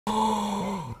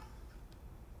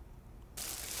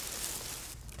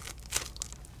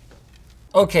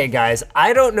Okay guys,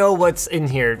 I don't know what's in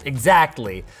here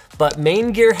exactly, but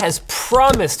MAINGEAR has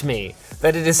promised me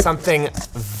that it is something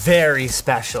very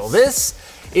special. This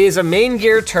is a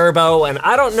MAINGEAR Turbo, and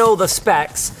I don't know the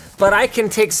specs, but I can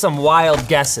take some wild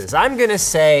guesses. I'm gonna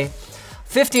say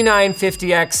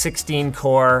 5950X 16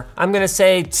 core. I'm gonna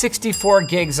say 64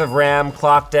 gigs of RAM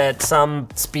clocked at some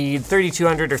speed,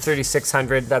 3200 or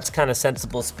 3600. That's kind of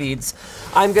sensible speeds.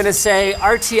 I'm gonna say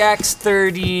RTX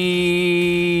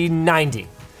 3090.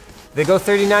 They go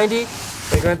 3090?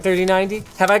 They go 3090?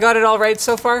 Have I got it all right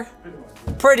so far?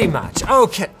 Pretty much,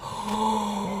 okay.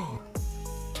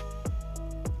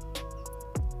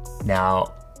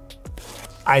 Now,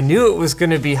 I knew it was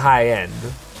gonna be high end.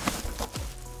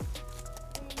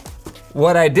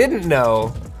 What I didn't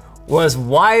know was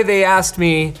why they asked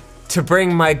me to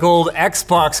bring my gold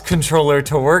Xbox controller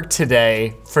to work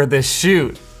today for this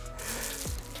shoot.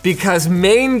 Because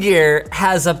MAINGEAR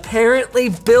has apparently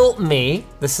built me,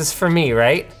 this is for me,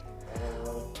 right?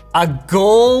 A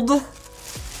golden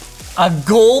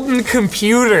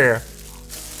computer.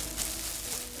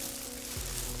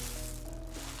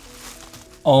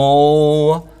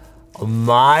 Oh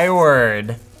my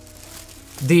word.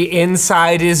 The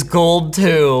inside is gold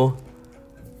too.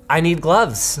 I need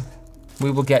gloves. We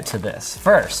will get to this.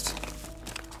 First,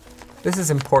 this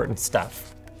is important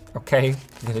stuff, okay?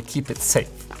 I'm gonna keep it safe.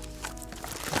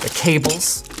 The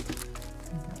cables,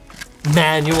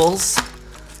 manuals,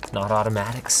 not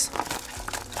automatics.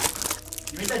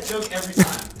 You make that joke every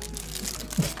time.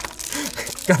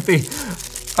 Got the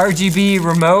RGB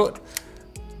remote.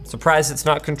 Surprised it's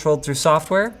not controlled through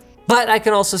software. But I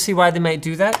can also see why they might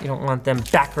do that. You don't want them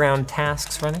background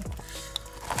tasks running.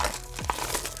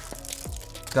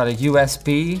 Got a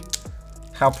USB.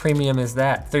 How premium is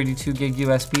that? 32 gig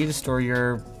USB to store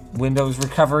your Windows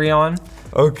recovery on.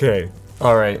 Okay,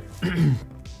 all right.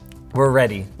 We're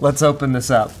ready. Let's open this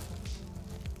up.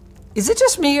 Is it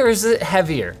just me or is it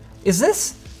heavier? Is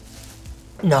this?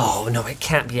 No, it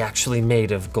can't be actually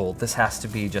made of gold. This has to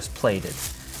be just plated.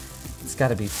 It's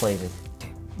gotta be plated.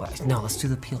 No, let's do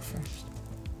the peel first.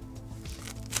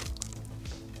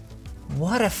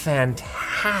 What a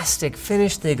fantastic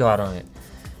finish they got on it.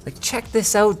 Like, check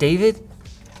this out, David.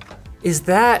 Is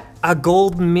that a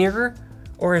golden mirror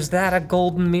or is that a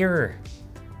golden mirror?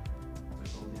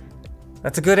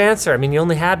 That's a good answer. I mean, you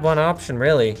only had one option,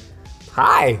 really.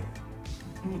 Hi.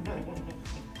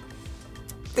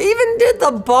 They even did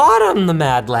the bottom, the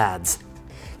mad lads.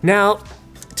 Now,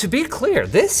 to be clear,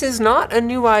 this is not a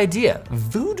new idea.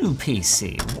 Voodoo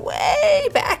PC, way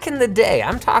back in the day,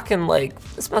 I'm talking like,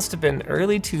 this must have been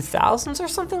early 2000s or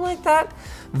something like that.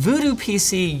 Voodoo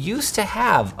PC used to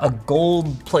have a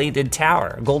gold-plated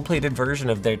tower, a gold-plated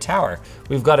version of their tower.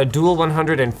 We've got a dual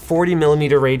 140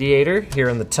 millimeter radiator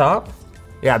here on the top.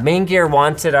 Yeah, MAINGEAR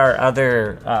wanted our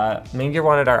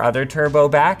other turbo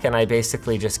back, and I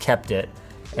basically just kept it.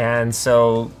 And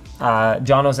so,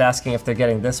 John was asking if they're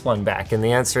getting this one back, and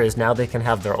the answer is now they can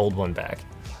have their old one back.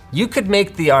 You could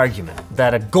make the argument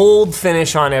that a gold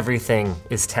finish on everything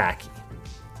is tacky.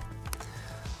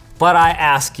 But I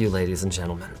ask you, ladies and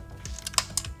gentlemen,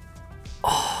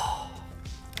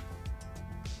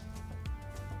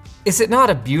 is it not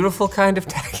a beautiful kind of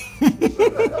tacky?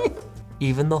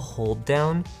 Even the hold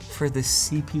down for the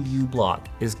CPU block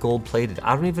is gold plated.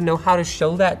 I don't even know how to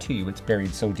show that to you. It's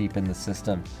buried so deep in the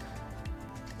system.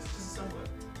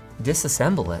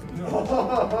 Disassemble it.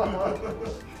 No.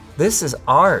 This is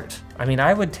art. I mean,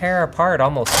 I would tear apart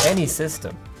almost any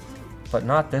system, but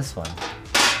not this one.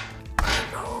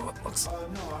 No, it looks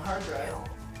like no, a hard drive.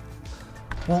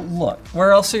 Well, look,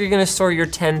 where else are you gonna store your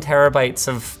 10 terabytes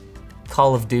of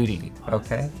Call of Duty,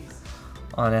 okay?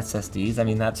 On SSDs, I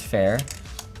mean, that's fair.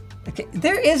 Okay,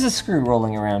 there is a screw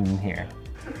rolling around in here.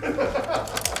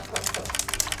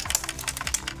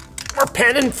 We're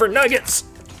panning for nuggets.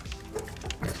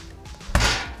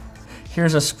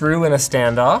 Here's a screw and a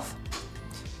standoff.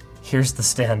 Here's the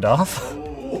standoff.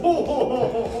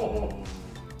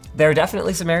 There are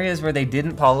definitely some areas where they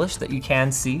didn't polish that you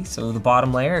can see. So the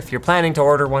bottom layer, if you're planning to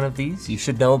order one of these, you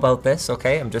should know about this,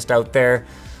 okay? I'm just out there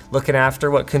looking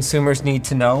after what consumers need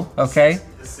to know, okay?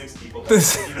 The 6 people.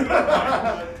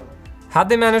 How'd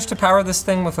they manage to power this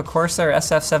thing with a Corsair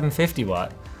SF750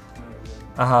 watt?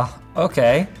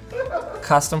 Okay.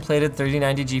 Custom plated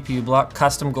 3090 GPU block,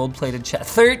 custom gold plated chassis.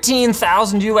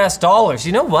 13,000 US dollars.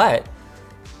 You know what?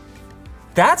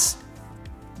 That's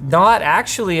not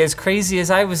actually as crazy as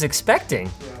I was expecting.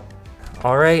 Yeah.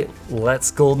 All right,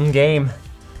 let's golden game.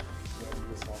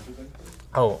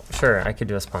 Oh, sure, I could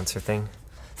do a sponsor thing.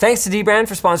 Thanks to dbrand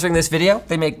for sponsoring this video.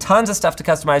 They make tons of stuff to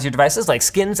customize your devices, like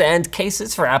skins and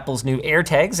cases for Apple's new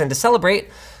AirTags. And to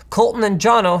celebrate, Colton and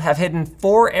Jono have hidden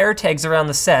 4 AirTags around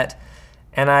the set,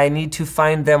 and I need to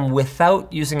find them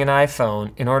without using an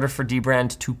iPhone in order for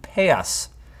dbrand to pay us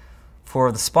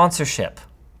for the sponsorship.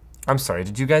 I'm sorry,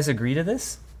 did you guys agree to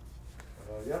this?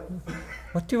 Yep.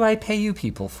 What do I pay you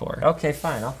people for? Okay,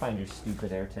 fine, I'll find your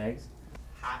stupid AirTags.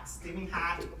 Hot, steaming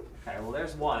hot. Okay, well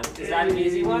there's one. Is that an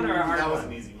easy one or a hard one? That was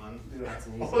an easy one. That's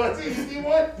an easy Oh, that's an easy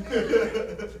one?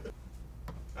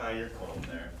 You're cold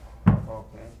there.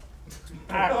 Okay.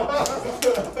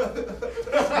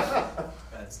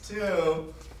 That's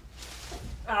 2.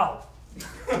 Ow.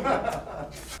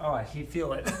 Oh, I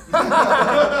feel it.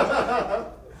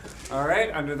 All right,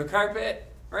 under the carpet,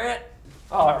 right?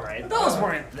 All right, those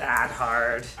weren't that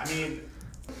hard. I mean,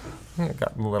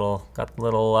 Got the little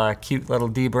cute little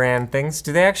dbrand things.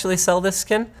 Do they actually sell this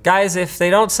skin? Guys, if they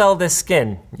don't sell this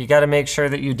skin, you gotta make sure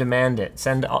that you demand it.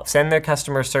 Send their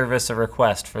customer service a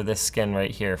request for this skin right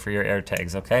here for your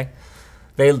AirTags, okay?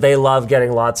 They love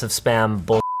getting lots of spam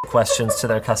bull questions to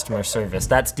their customer service.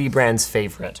 That's dbrand's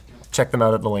favorite. Check them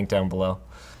out at the link down below.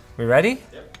 We ready?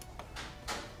 Yep.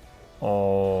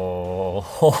 Oh,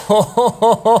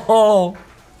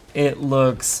 it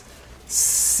looks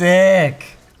sick.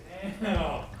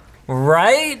 Damn.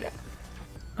 Right?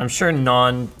 I'm sure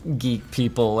non-geek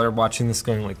people are watching this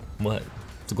going like, what?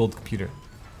 It's a gold computer.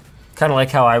 Kind of like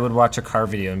how I would watch a car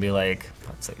video and be like,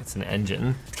 it's an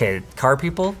engine. Okay, car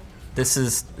people,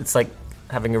 it's like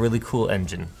having a really cool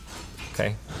engine,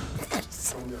 okay?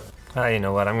 You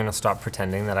know what, I'm gonna stop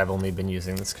pretending that I've only been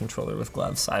using this controller with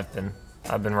gloves. I've been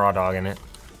raw dogging it.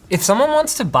 If someone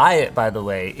wants to buy it, by the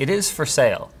way, it is for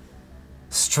sale.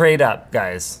 Straight up,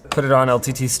 guys. Put it on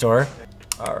LTT store.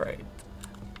 All right,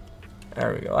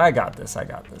 there we go. I got this.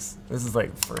 This is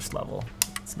like the first level.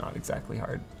 It's not exactly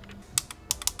hard.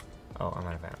 Oh, I'm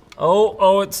out of ammo.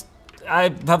 Oh, I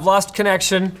have lost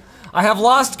connection. I have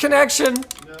lost connection.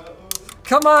 No.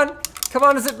 Come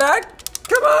on, is it back?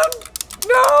 Come on,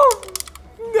 no,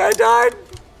 I died.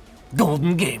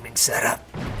 Golden gaming setup.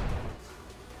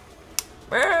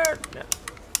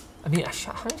 I mean,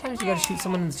 how many times do you gotta shoot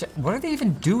someone in the chest? What are they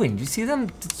even doing? Do you see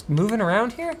them just moving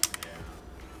around here?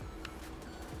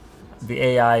 The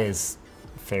AI is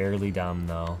fairly dumb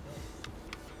though.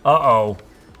 Uh-oh.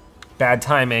 Bad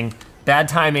timing. Bad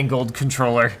timing, gold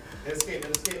controller. Escape.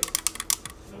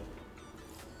 Nope.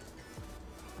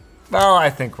 Well,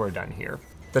 I think we're done here.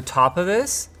 The top of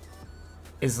this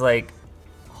is like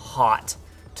hot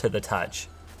to the touch.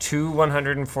 2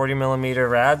 140mm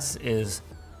rads is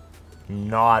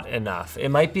not enough. It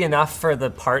might be enough for the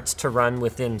parts to run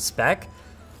within spec,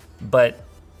 but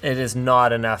it is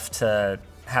not enough to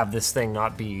have this thing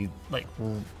not be like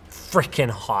freaking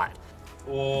hot.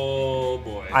 Oh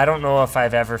boy. I don't know if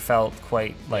I've ever felt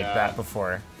quite like that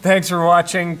before. Thanks for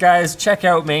watching, guys. Check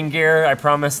out MAINGEAR. I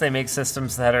promise they make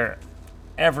systems that are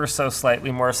ever so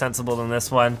slightly more sensible than this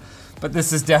one, but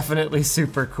this is definitely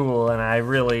super cool and I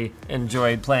really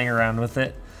enjoyed playing around with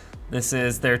it. This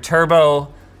is their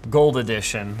Turbo Gold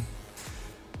Edition,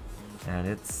 and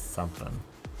it's something.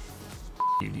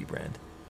 Beauty brand.